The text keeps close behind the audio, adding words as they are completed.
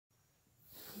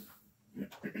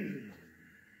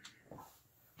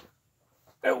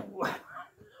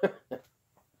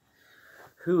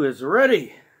who is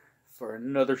ready for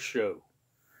another show.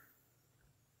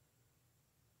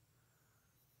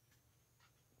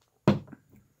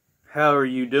 How are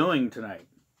you doing tonight?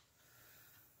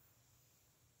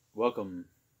 Welcome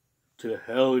to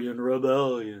Hellion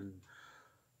Rebellion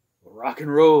Rock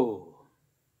and Roll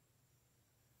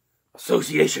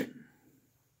Association.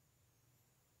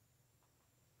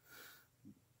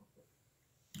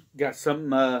 Got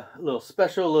something a little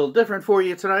special, a little different for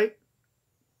you tonight.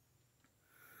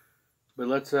 But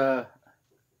let's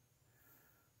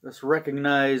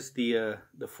recognize the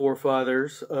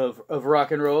forefathers of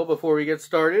rock and roll before we get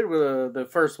started. With the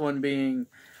first one being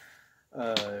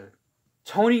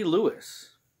Tony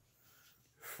Lewis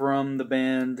from the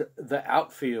band The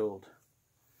Outfield.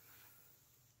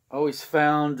 Always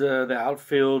found The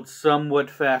Outfield somewhat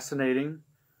fascinating.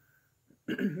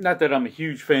 Not that I'm a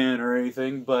huge fan or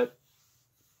anything, but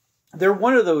they're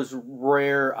one of those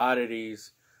rare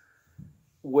oddities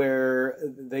where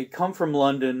they come from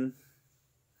London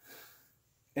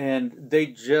and they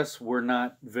just were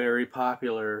not very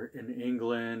popular in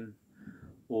England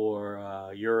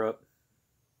or Europe,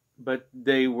 but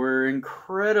they were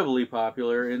incredibly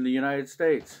popular in the United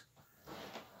States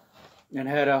and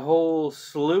had a whole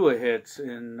slew of hits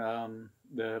in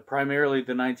primarily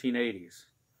the 1980s.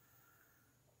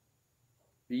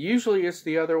 Usually it's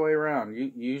the other way around.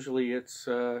 Usually it's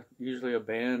usually a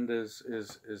band is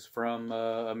from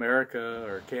America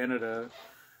or Canada,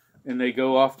 and they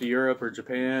go off to Europe or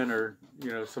Japan or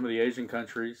some of the Asian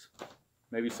countries,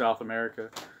 maybe South America,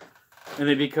 and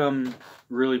they become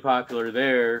really popular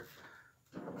there.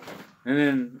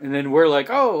 And then we're like,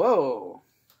 oh,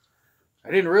 I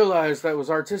didn't realize that was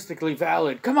artistically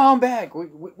valid. Come on back,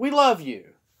 we love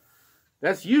you.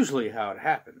 That's usually how it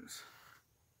happens.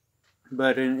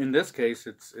 But in this case,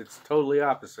 it's totally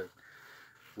opposite,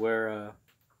 where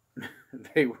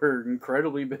they were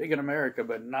incredibly big in America,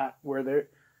 but not where they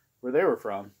were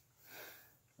from.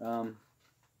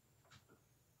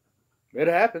 It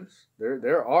happens.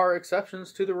 There are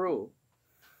exceptions to the rule.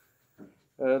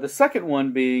 The second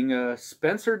one being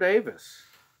Spencer Davis.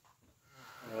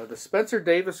 The Spencer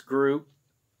Davis group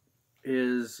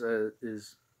is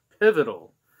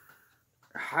pivotal,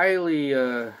 highly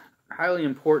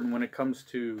important when it comes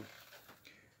to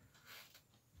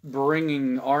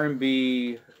bringing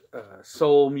R&B,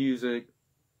 soul music,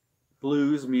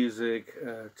 blues music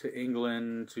to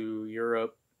England, to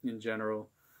Europe in general.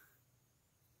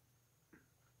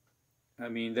 I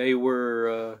mean, they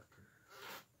were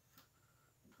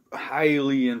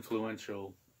highly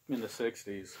influential in the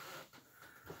 60s.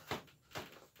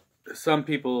 Some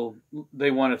people,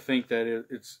 they want to think that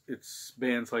it's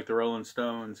bands like the Rolling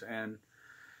Stones, and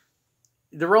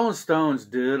the Rolling Stones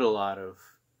did a lot of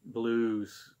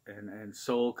blues and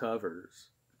soul covers,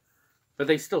 but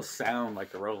they still sound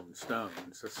like the Rolling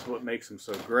Stones. That's what makes them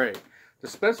so great. The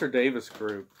Spencer Davis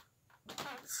group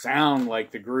sound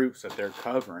like the groups that they're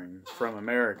covering from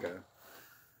America,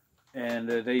 and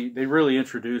they really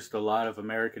introduced a lot of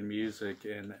American music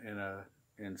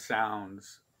and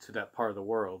sounds to that part of the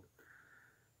world.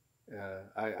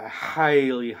 I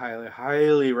highly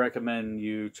recommend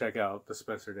you check out the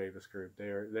Spencer Davis group. They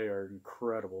are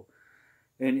incredible,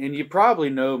 and you probably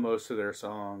know most of their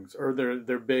songs or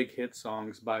their big hit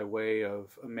songs by way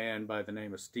of a man by the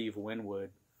name of Steve Winwood.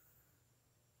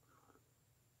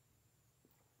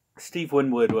 Steve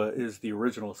Winwood is the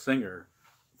original singer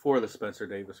for the Spencer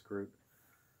Davis group,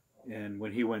 and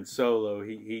when he went solo,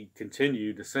 he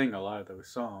continued to sing a lot of those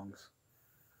songs.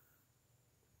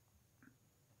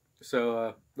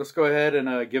 So let's go ahead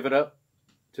and give it up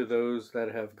to those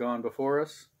that have gone before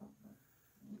us.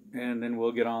 And then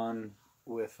we'll get on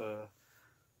with the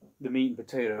meat and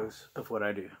potatoes of what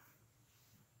I do.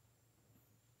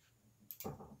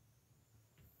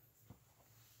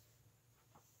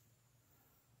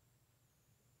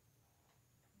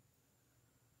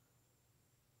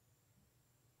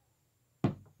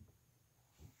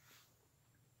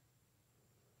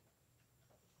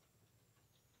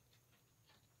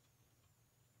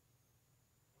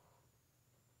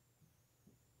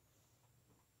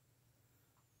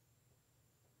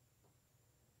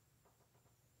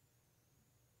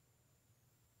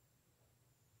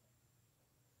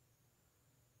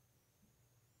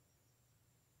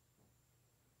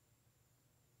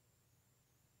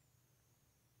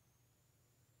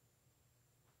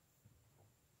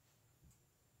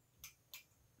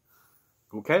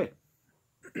 Okay.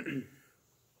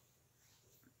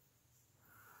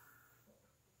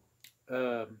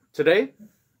 Today,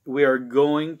 we are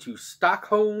going to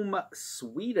Stockholm,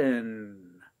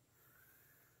 Sweden,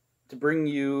 to bring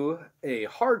you a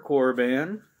hardcore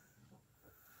band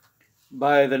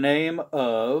by the name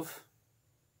of...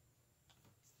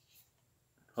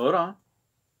 Hold on.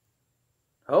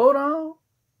 Hold on.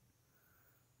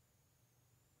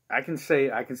 I can say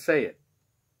it.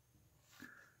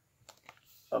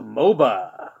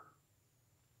 Amoba.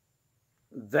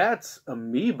 That's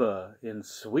amoeba in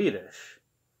Swedish.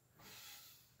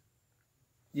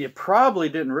 You probably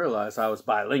didn't realize I was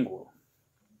bilingual.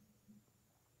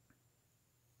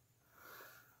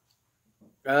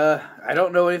 I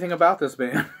don't know anything about this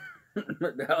band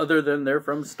other than they're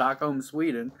from Stockholm,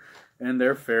 Sweden, and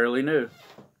they're fairly new.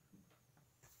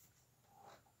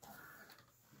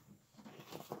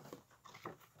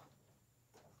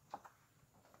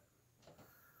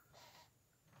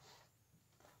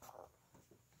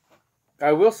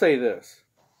 I will say this.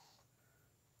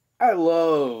 I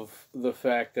love the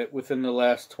fact that within the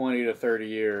last 20 to 30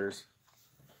 years,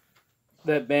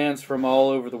 that bands from all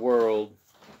over the world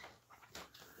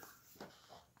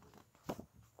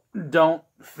don't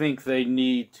think they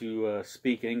need to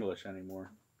speak English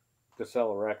anymore to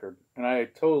sell a record. And I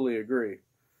totally agree.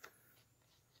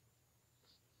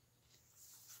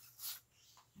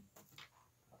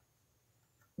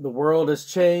 The world has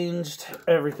changed.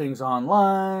 Everything's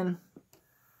online.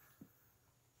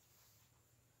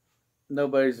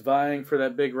 Nobody's vying for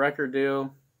that big record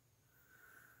deal.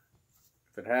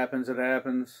 If it happens, it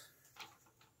happens.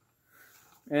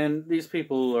 And these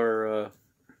people are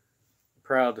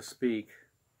proud to speak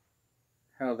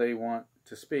how they want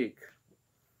to speak.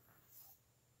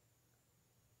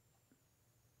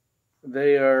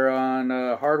 They are on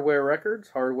Hardware Records.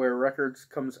 Hardware Records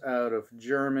comes out of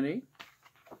Germany.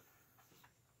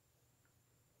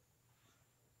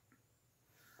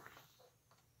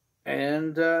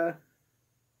 And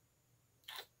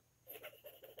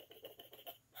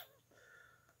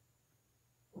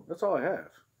that's all I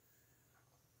have.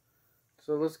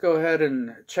 So let's go ahead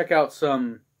and check out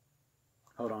some...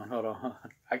 Hold on.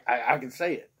 I can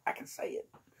say it.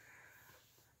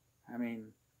 I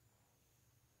mean,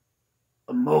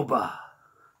 Amoba.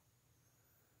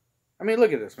 I mean,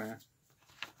 look at this, man.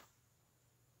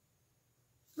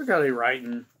 Look how they're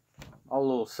writing all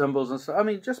little symbols and stuff. I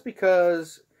mean, just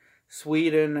because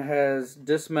Sweden has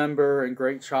Dismember and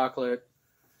Great Chocolate,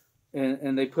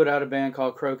 and they put out a band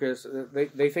called Crocus,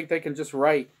 they think they can just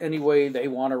write any way they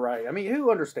want to write. I mean, who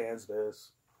understands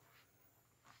this?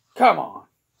 Come on.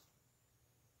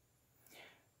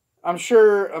 I'm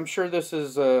sure this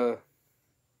is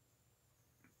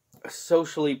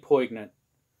socially poignant,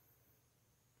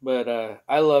 but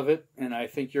I love it, and I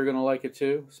think you're gonna like it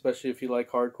too, especially if you like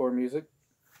hardcore music.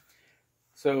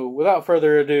 So, without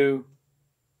further ado,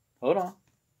 hold on.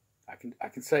 I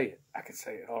can say it.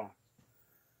 Hold on.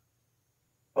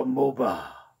 Amoba.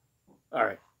 All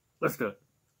right, let's do it.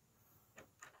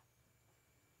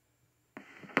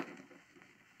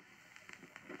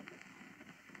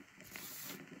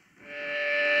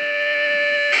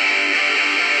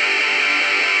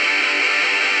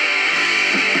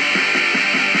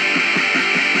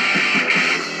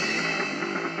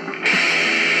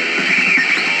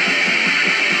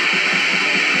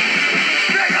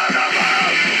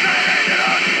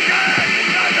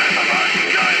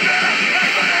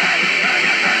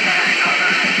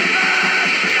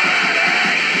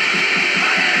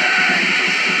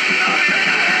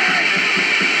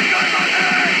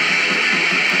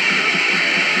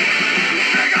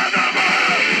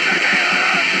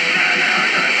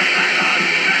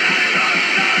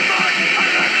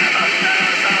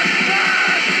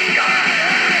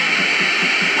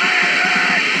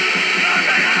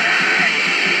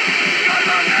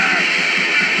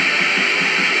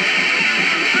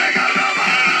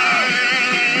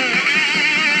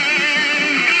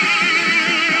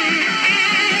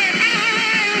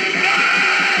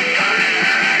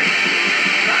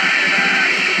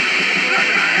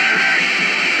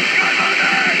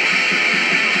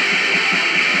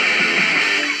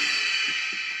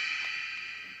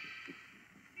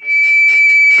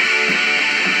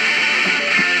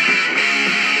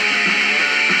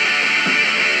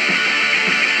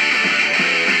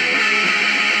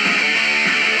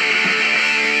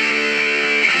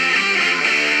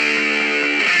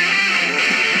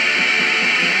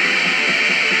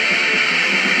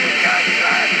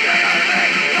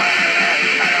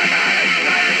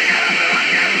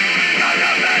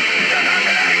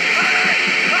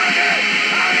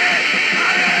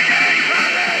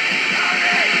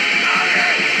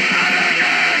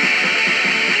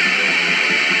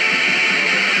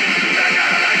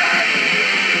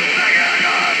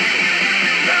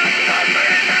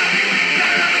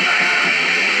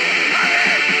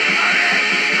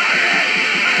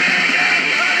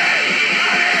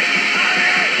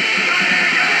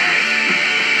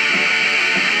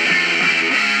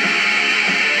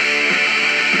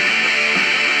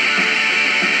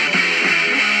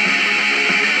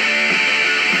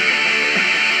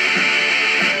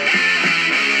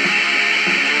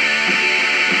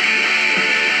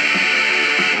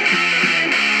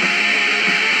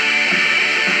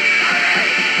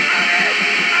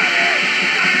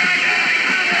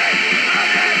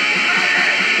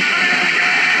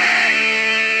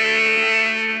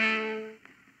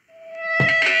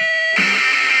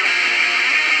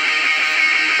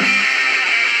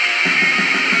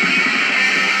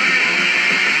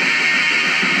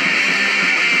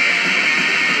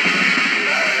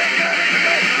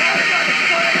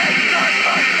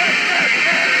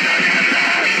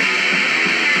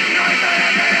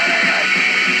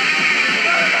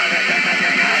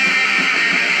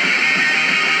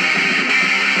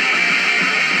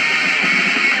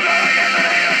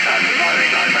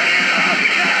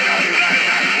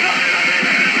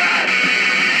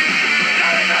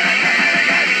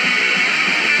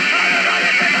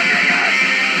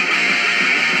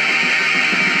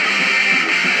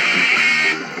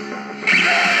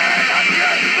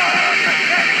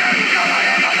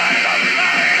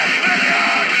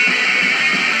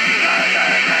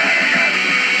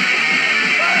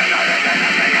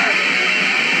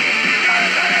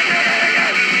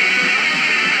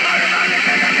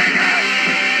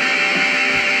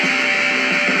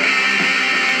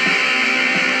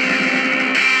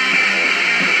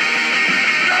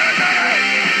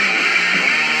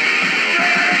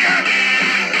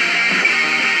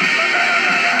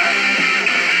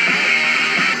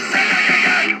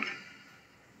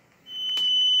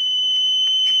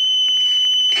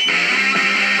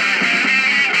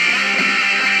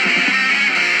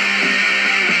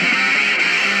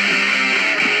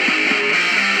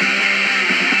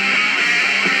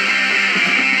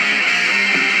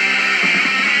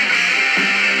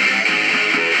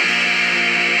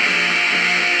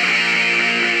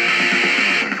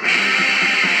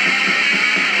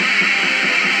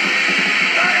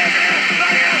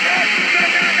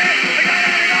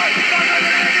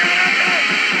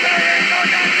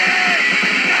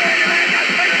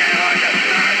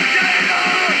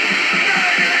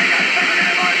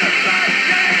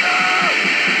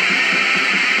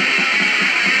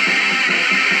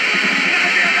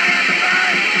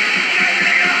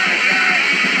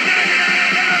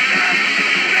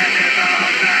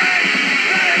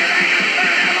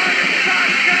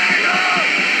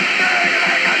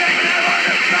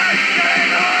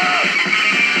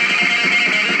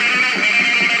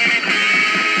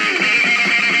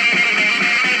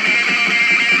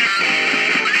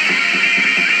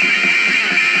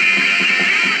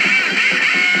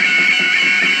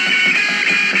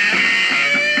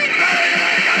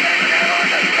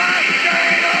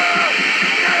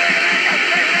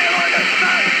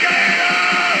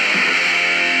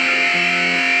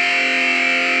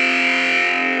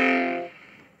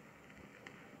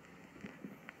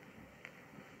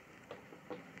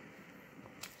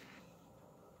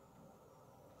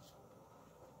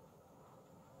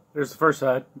 There's the first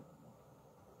side.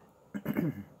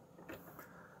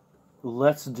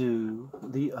 Let's do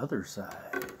the other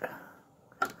side.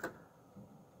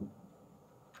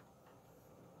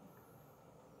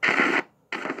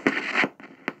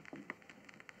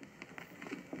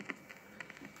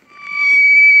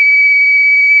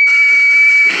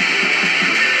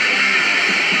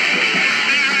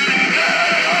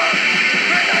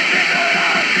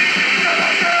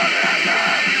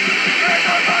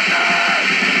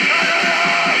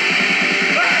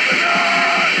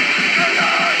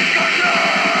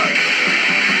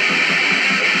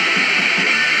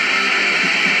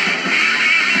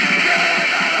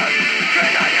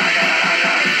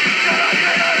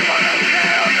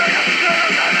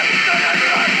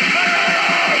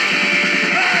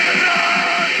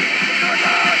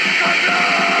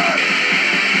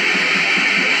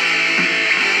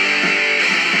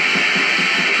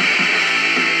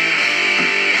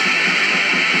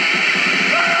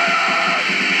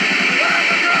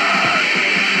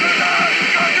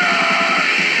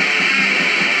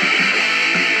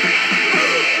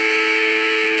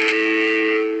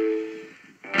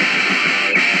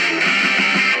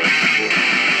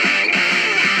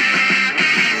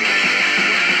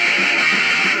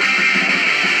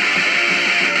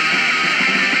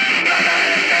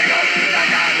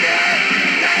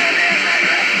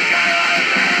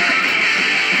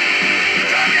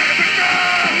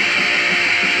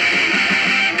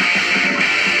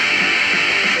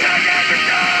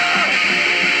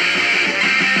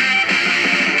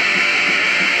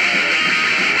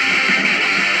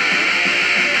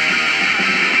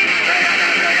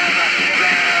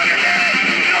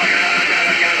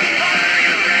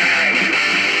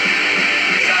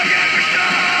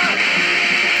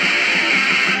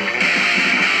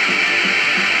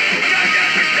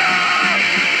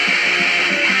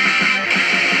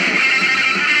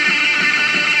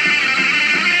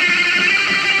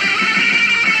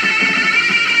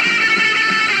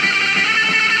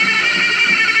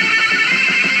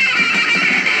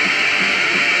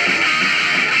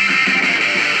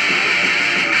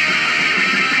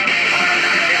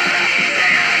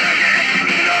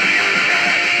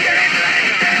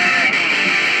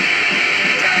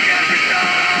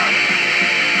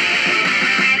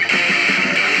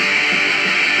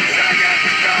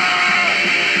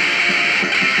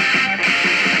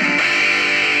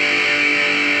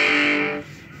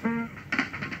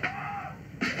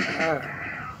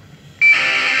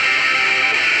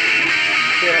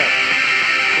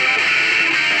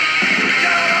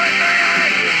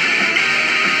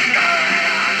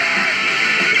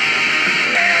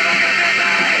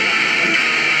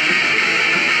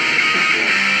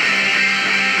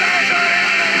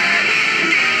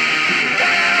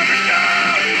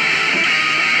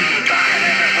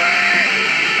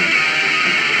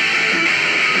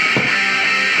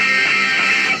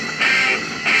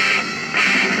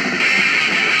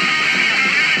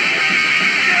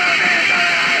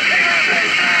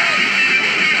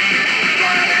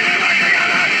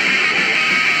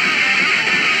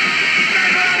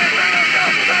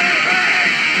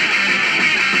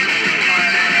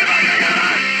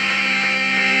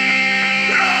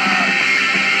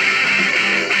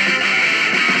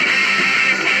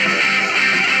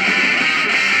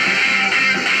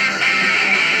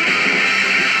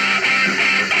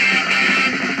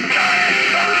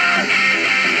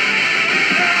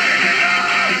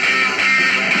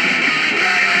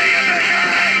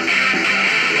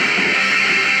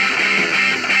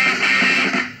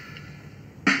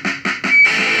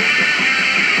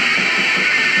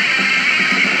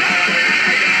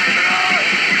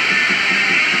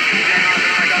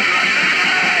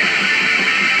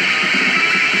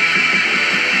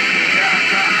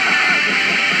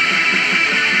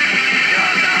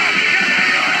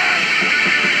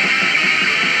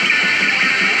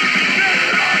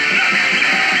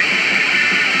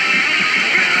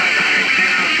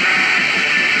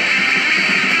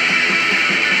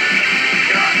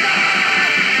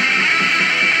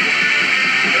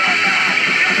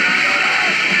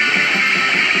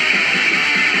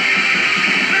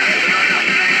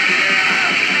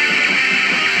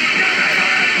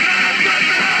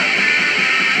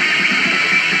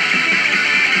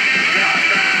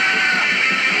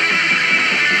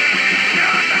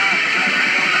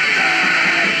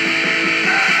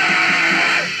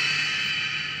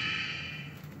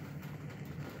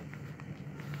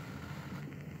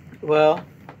 Well,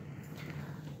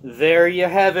 there you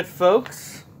have it,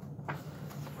 folks.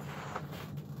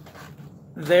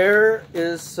 There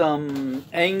is some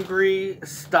angry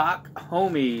stock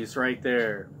homies right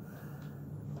there.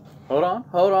 Hold on,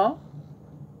 hold on.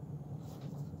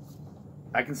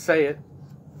 I can say it.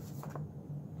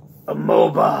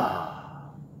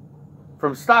 Amoba.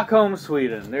 From Stockholm,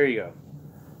 Sweden. There you go.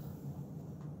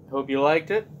 Hope you liked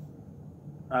it.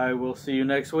 I will see you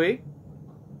next week.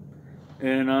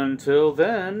 And until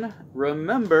then,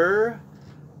 remember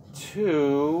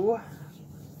to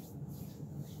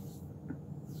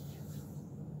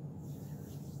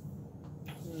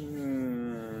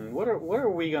what are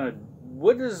we gonna?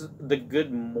 What is the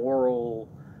good moral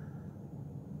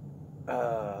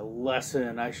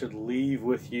lesson I should leave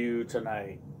with you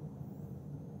tonight?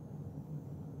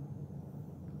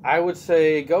 I would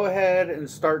say go ahead and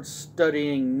start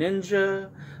studying ninja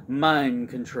mind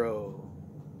control.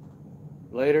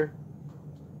 Later.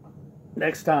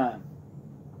 Next time.